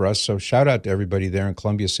market for us, so shout out to everybody there in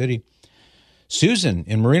Columbia City. Susan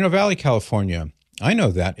in Moreno Valley, California. I know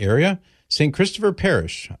that area. St. Christopher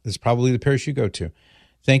Parish is probably the parish you go to.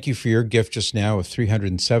 Thank you for your gift just now of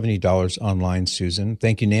 $370 online, Susan.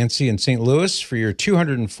 Thank you, Nancy in St. Louis, for your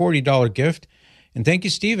 $240 gift. And thank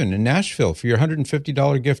you, Stephen in Nashville, for your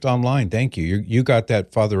 $150 gift online. Thank you. You got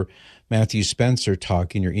that Father Matthew Spencer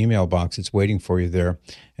talk in your email box. It's waiting for you there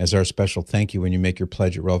as our special thank you when you make your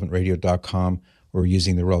pledge at relevantradio.com or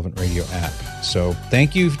using the Relevant Radio app. So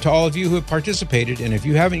thank you to all of you who have participated. And if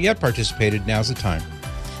you haven't yet participated, now's the time.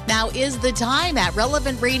 Now is the time at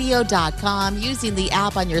relevantradio.com using the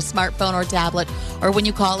app on your smartphone or tablet, or when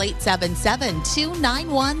you call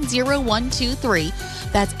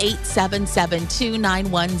 877-291-0123. That's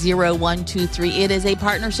 877-291-0123. It is a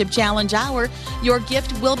partnership challenge hour. Your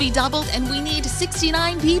gift will be doubled, and we need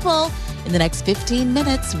 69 people. In the next 15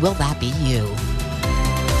 minutes, will that be you?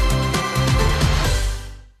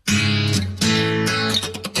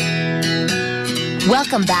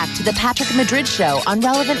 Welcome back to the Patrick Madrid Show on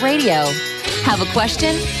Relevant Radio. Have a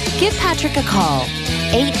question? Give Patrick a call.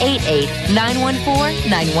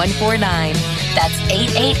 888-914-9149. That's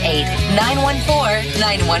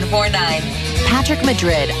 888-914-9149. Patrick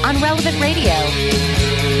Madrid on Relevant Radio.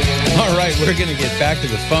 All right, we're going to get back to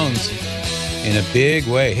the phones in a big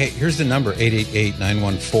way. Hey, here's the number,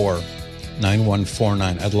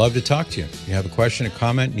 888-914-9149. I'd love to talk to you. If you have a question, a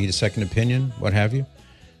comment, need a second opinion, what have you,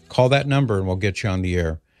 call that number and we'll get you on the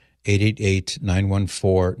air,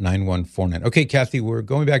 888-914-9149. Okay, Kathy, we're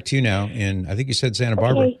going back to you now in, I think you said Santa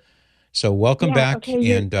Barbara. Okay. So welcome back,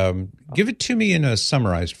 okay, and give it to me in a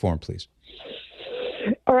summarized form, please.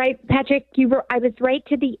 All right, Patrick, I was right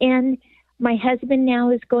to the end. My husband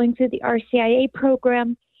now is going through the RCIA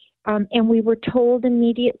program, and we were told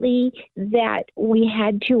immediately that we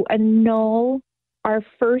had to annul our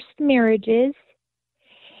first marriages,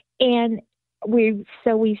 and we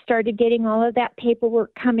started getting all of that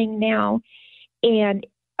paperwork coming now, and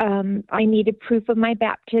I needed proof of my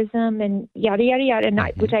baptism and yada yada yada, and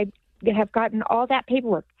which I have gotten all that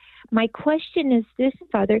paperwork. My question is this,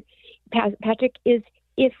 Father Patrick, is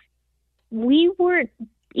if we weren't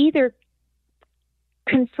either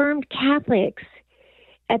confirmed Catholics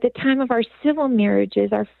at the time of our civil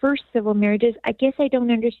marriages, our first civil marriages, I guess I don't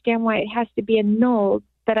understand why it has to be annulled,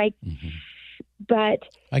 but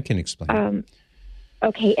I can explain.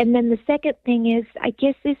 Okay, and then the second thing is, I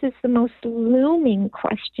guess this is the most looming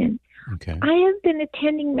question. Okay. I have been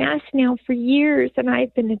attending Mass now for years, and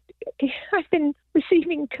I've been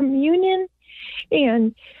receiving communion,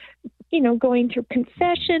 and going through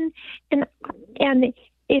confession, and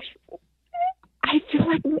if I feel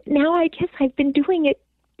like now, I guess I've been doing it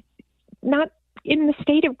not in the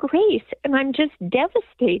state of grace, and I'm just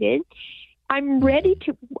devastated.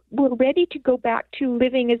 We're ready to go back to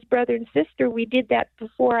living as brother and sister. We did that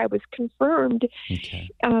before I was confirmed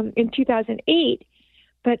in 2008,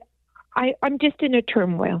 but I'm just in a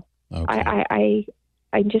turmoil. Okay.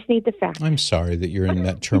 I just need the facts. I'm sorry that you're in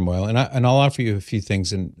that turmoil, and I'll offer you a few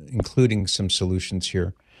things, including some solutions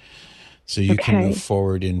here, so you can move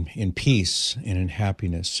forward in peace and in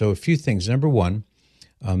happiness. So a few things. Number one,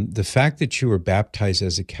 the fact that you were baptized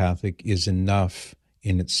as a Catholic is enough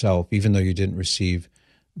in itself, even though you didn't receive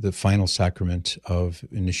the final sacrament of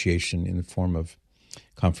initiation in the form of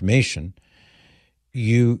confirmation.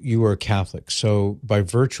 You are a Catholic. So by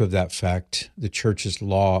virtue of that fact, the Church's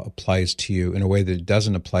law applies to you in a way that it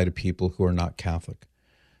doesn't apply to people who are not Catholic.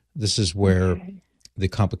 This is where the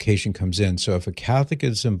complication comes in. So if a Catholic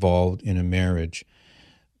is involved in a marriage,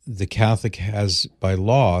 the Catholic has, by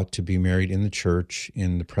law, to be married in the Church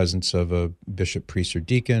in the presence of a bishop, priest, or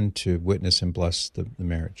deacon to witness and bless the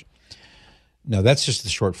marriage. Now, that's just the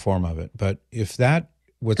short form of it. But if that,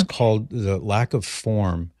 what's called the lack of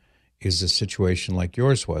form, is a situation like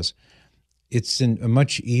yours was, it's a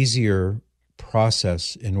much easier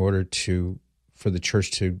process in order for the Church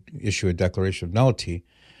to issue a declaration of nullity,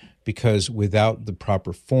 because without the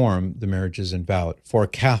proper form, the marriage is invalid for a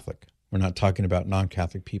Catholic. We're not talking about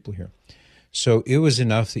non-Catholic people here. So it was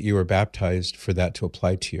enough that you were baptized for that to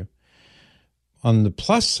apply to you. On the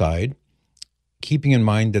plus side, keeping in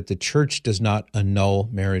mind that the Church does not annul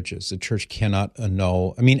marriages. The Church cannot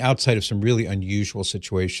annul, outside of some really unusual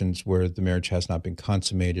situations where the marriage has not been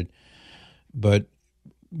consummated, but,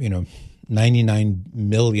 99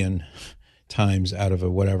 million times out of a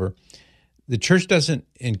whatever, the Church doesn't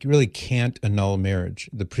and really can't annul marriage.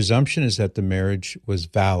 The presumption is that the marriage was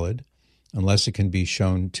valid unless it can be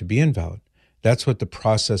shown to be invalid. That's what the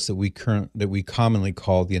process that we commonly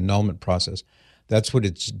call the annulment process. That's what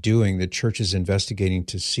it's doing. The Church is investigating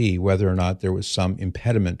to see whether or not there was some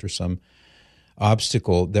impediment or some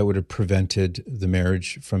obstacle that would have prevented the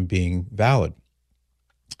marriage from being valid.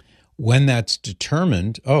 When that's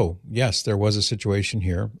determined, oh, yes, there was a situation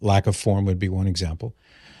here, lack of form would be one example,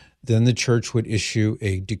 then the Church would issue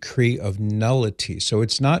a decree of nullity. So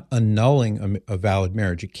it's not annulling a valid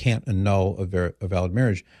marriage. It can't annul a valid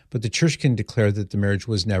marriage, but the Church can declare that the marriage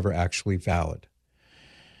was never actually valid.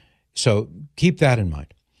 So keep that in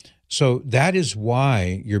mind. So that is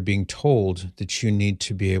why you're being told that you need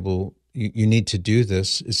to be able, you need to do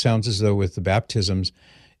this. It sounds as though with the baptisms,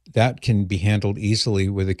 that can be handled easily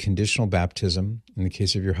with a conditional baptism in the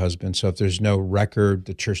case of your husband. So if there's no record,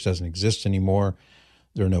 the church doesn't exist anymore,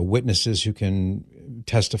 there are no witnesses who can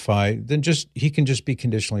testify, then he can just be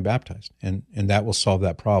conditionally baptized, and that will solve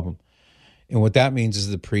that problem. And what that means is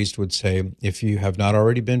the priest would say, if you have not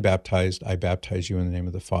already been baptized, I baptize you in the name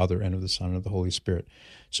of the Father and of the Son and of the Holy Spirit.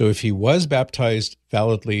 So if he was baptized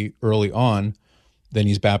validly early on, then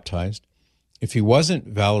he's baptized. If he wasn't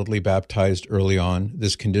validly baptized early on,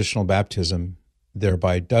 this conditional baptism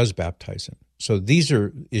thereby does baptize him. So these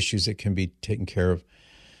are issues that can be taken care of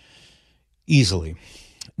easily.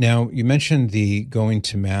 Now, you mentioned the going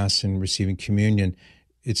to Mass and receiving communion.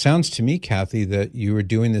 It sounds to me, Kathy, that you were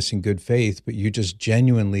doing this in good faith, but you just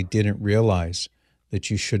genuinely didn't realize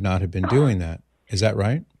that you should not have been doing that. Is that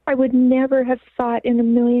right? I would never have thought in a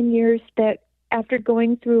million years that after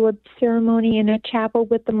going through a ceremony in a chapel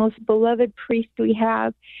with the most beloved priest we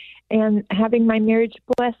have and having my marriage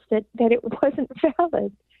blessed, that it wasn't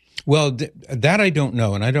valid. Well, that I don't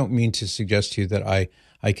know, and I don't mean to suggest to you that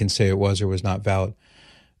I can say it was or was not valid.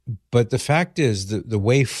 But the fact is that the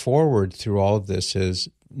way forward through all of this is,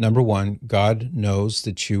 number one, God knows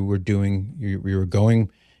that you were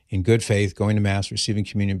going in good faith, going to Mass, receiving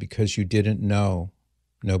communion because you didn't know.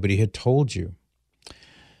 Nobody had told you.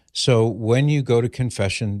 So when you go to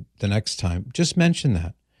confession the next time, just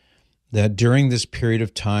mention that during this period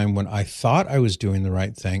of time when I thought I was doing the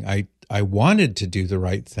right thing, I wanted to do the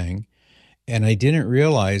right thing, and I didn't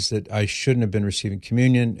realize that I shouldn't have been receiving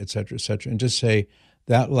communion, et cetera, and just say,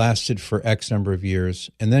 that lasted for X number of years,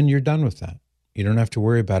 and then you're done with that. You don't have to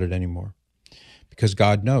worry about it anymore because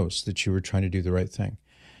God knows that you were trying to do the right thing.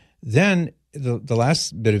 Then the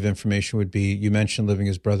last bit of information would be, you mentioned living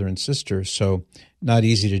as brother and sister, so not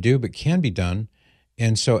easy to do, but can be done.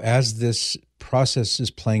 And so as this process is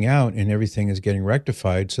playing out and everything is getting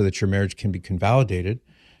rectified so that your marriage can be convalidated,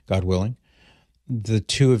 God willing, the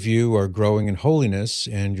two of you are growing in holiness,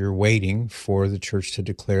 and you're waiting for the church to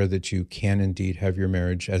declare that you can indeed have your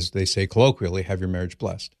marriage, as they say colloquially, have your marriage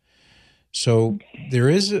blessed. So there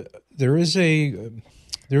is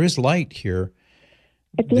light here.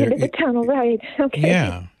 At the end of the tunnel, right? Okay.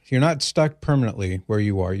 Yeah, you're not stuck permanently where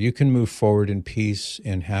you are. You can move forward in peace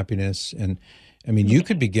and happiness, and I mean, you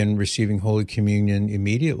could begin receiving Holy Communion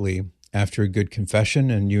immediately after a good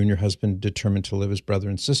confession, and you and your husband determined to live as brother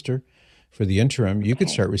and sister. For the interim, you could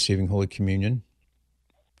start receiving Holy Communion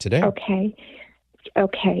today. Okay.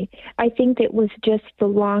 I think it was just the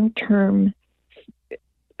long-term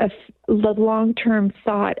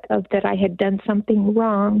thought of that I had done something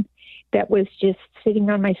wrong that was just sitting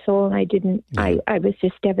on my soul, and I didn't. Yeah. I was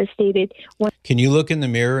just devastated. Can you look in the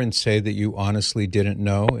mirror and say that you honestly didn't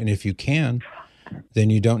know? And if you can, then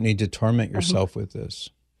you don't need to torment yourself with this.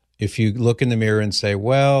 If you look in the mirror and say,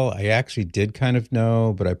 well, I actually did kind of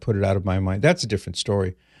know, but I put it out of my mind, that's a different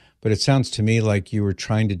story. But it sounds to me like you were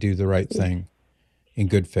trying to do the right thing in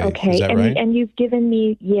good faith. Okay. Is that right? And you've given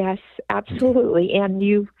me, yes, absolutely. Okay. And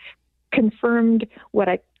you've confirmed what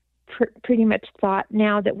I pretty much thought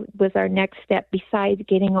now that was our next step, besides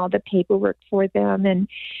getting all the paperwork for them and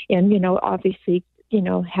obviously,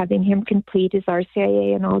 having him complete his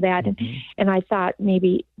RCIA and all that. Mm-hmm. And I thought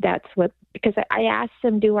maybe that's what, because I asked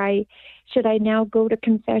him, should I now go to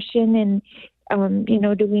confession and,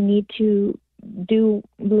 do we need to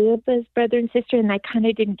live as brother and sister? And I kind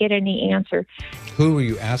of didn't get any answer. Who were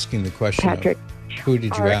you asking the question Patrick. Of? Who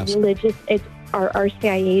did you ask? It's our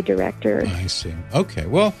RCIA director. I see. Okay.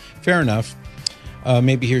 Well, fair enough.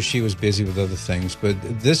 Maybe he or she was busy with other things, but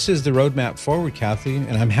this is the roadmap forward, Kathy,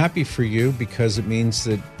 and I'm happy for you because it means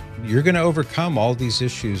that you're going to overcome all these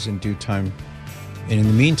issues in due time. And in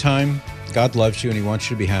the meantime, God loves you and he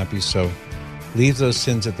wants you to be happy, so leave those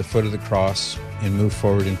sins at the foot of the cross and move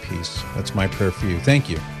forward in peace. That's my prayer for you. Thank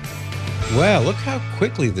you. Well, look how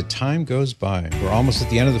quickly the time goes by. We're almost at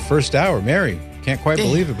the end of the first hour. Mary, can't quite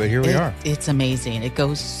believe it, but here we are. It's amazing. It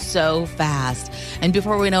goes so fast. And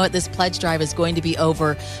before we know it, this pledge drive is going to be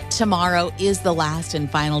over. Tomorrow is the last and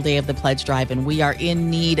final day of the pledge drive, and we are in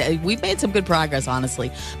need. We've made some good progress,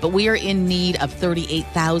 honestly, but we are in need of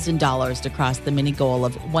 $38,000 to cross the mini goal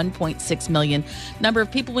of $1.6 million. Number of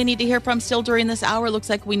people we need to hear from still during this hour. Looks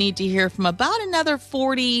like we need to hear from about another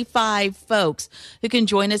 45 folks who can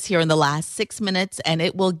join us here in the last 6 minutes, and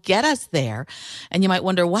it will get us there. And you might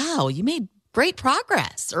wonder, wow, you made great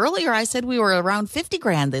progress. Earlier, I said we were around 50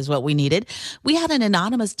 grand is what we needed. We had an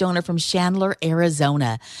anonymous donor from Chandler,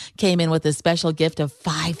 Arizona, came in with a special gift of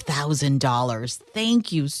 $5,000.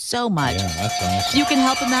 Thank you so much. Yeah, that's awesome. You can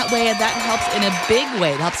help in that way, and that helps in a big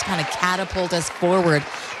way. It helps kind of catapult us forward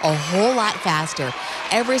a whole lot faster.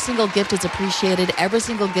 Every single gift is appreciated. Every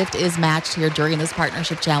single gift is matched here during this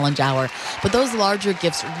Partnership Challenge Hour. But those larger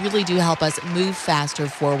gifts really do help us move faster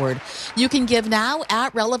forward. You can give now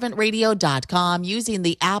at relevantradio.com using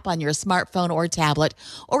the app on your smartphone or tablet,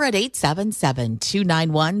 or at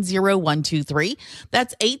 877-291-0123.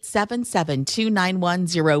 That's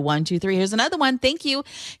 877-291-0123. Here's another one. Thank you,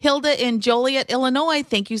 Hilda in Joliet, Illinois.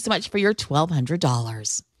 Thank you so much for your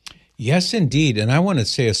 $1,200. Yes, indeed. And I want to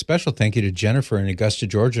say a special thank you to Jennifer in Augusta,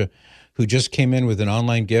 Georgia, who just came in with an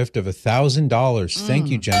online gift of $1,000. Thank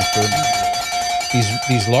you, Jennifer.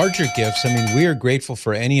 These larger gifts, I mean, we are grateful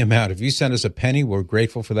for any amount. If you send us a penny, we're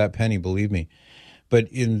grateful for that penny, believe me.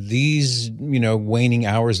 But in these, waning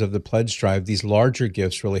hours of the pledge drive, these larger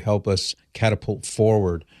gifts really help us catapult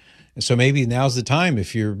forward. And so maybe now's the time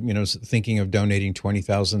if you're, thinking of donating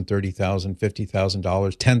 $20,000, $30,000,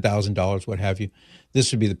 $50,000, $10,000, what have you.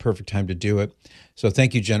 This would be the perfect time to do it. So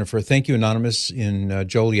thank you, Jennifer. Thank you, Anonymous in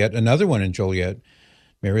Joliet. Another one in Joliet.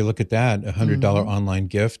 Mary, look at that, a $100 online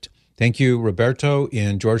gift. Thank you, Roberto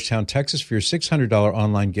in Georgetown, Texas, for your $600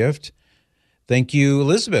 online gift. Thank you,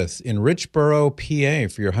 Elizabeth in Richboro, PA,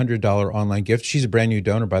 for your $100 online gift. She's a brand new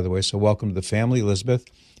donor, by the way, so welcome to the family, Elizabeth.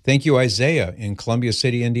 Thank you, Isaiah in Columbia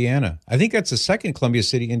City, Indiana. I think that's the second Columbia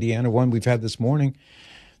City, Indiana one we've had this morning,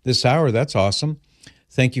 this hour. That's awesome.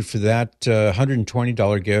 Thank you for that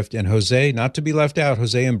 $120 gift. And Jose, not to be left out,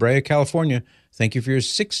 Jose in Brea, California, thank you for your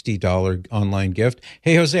 $60 online gift.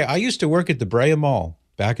 Hey, Jose, I used to work at the Brea Mall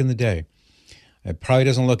back in the day. It probably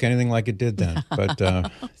doesn't look anything like it did then, but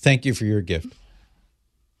thank you for your gift.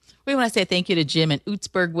 We want to say thank you to Jim in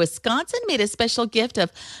Utzberg, Wisconsin, made a special gift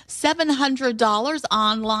of $700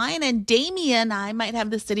 online. And Damien, I might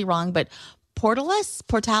have the city wrong, but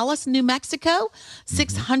Portales, New Mexico,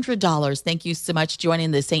 $600. Thank you so much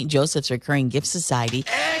joining the St. Joseph's Recurring Gift Society.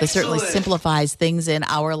 That certainly simplifies things in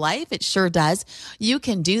our life. It sure does. You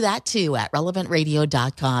can do that too at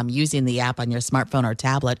relevantradio.com using the app on your smartphone or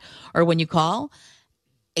tablet, or when you call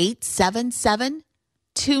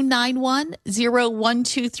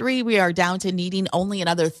 877-291-0123. We are down to needing only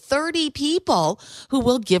another 30 people who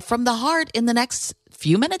will give from the heart in the next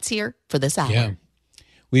few minutes here for this hour. Yeah.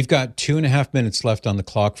 We've got 2.5 minutes left on the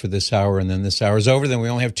clock for this hour, and then this hour is over. Then we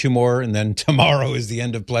only have 2 more, and then tomorrow is the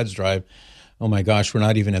end of Pledge Drive. Oh, my gosh, we're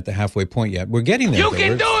not even at the halfway point yet. We're getting there. You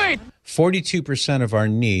can do it! 42% of our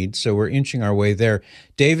need, so we're inching our way there.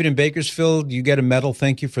 David in Bakersfield, you get a medal.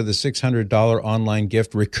 Thank you for the $600 online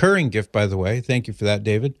gift, recurring gift, by the way. Thank you for that,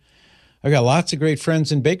 David. I've got lots of great friends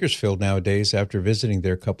in Bakersfield nowadays after visiting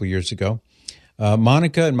there a couple of years ago.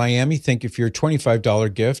 Monica in Miami, thank you for your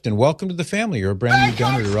 $25 gift, and welcome to the family. You're a brand new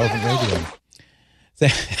donor to Relevant Radio.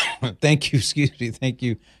 Thank you, Thank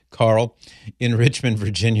you, Carl in Richmond,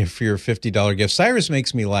 Virginia, for your $50 gift. Cyrus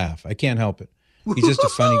makes me laugh. I can't help it. He's just a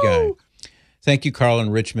funny guy. Thank you, Carl in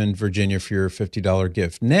Richmond, Virginia, for your $50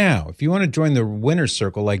 gift. Now, if you want to join the winner's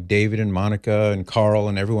circle like David and Monica and Carl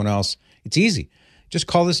and everyone else, it's easy. Just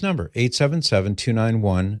call this number,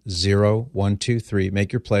 877-291-0123.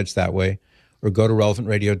 Make your pledge that way. Or go to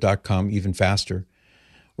relevantradio.com even faster.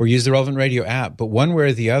 Or use the Relevant Radio app. But one way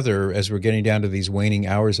or the other, as we're getting down to these waning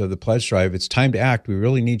hours of the pledge drive, it's time to act. We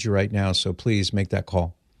really need you right now, so please make that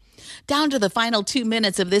call. Down to the final 2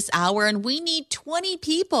 minutes of this hour, and we need 20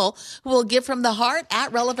 people who will give from the heart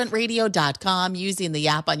at relevantradio.com using the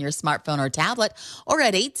app on your smartphone or tablet, or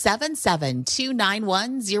at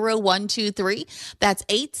 877-291-0123. That's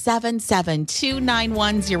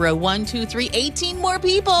 877-291-0123. 18 more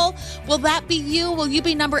people. Will that be you? Will you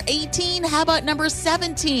be number 18? How about number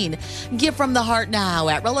 17? Give from the heart now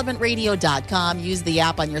at relevantradio.com. Use the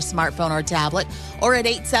app on your smartphone or tablet, or at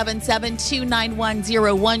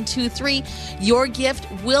 877-291-0123. Your gift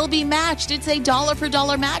will be matched. It's a dollar for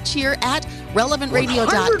dollar match here at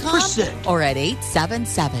relevantradio.com 100%. or at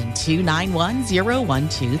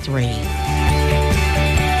 877-291-0123.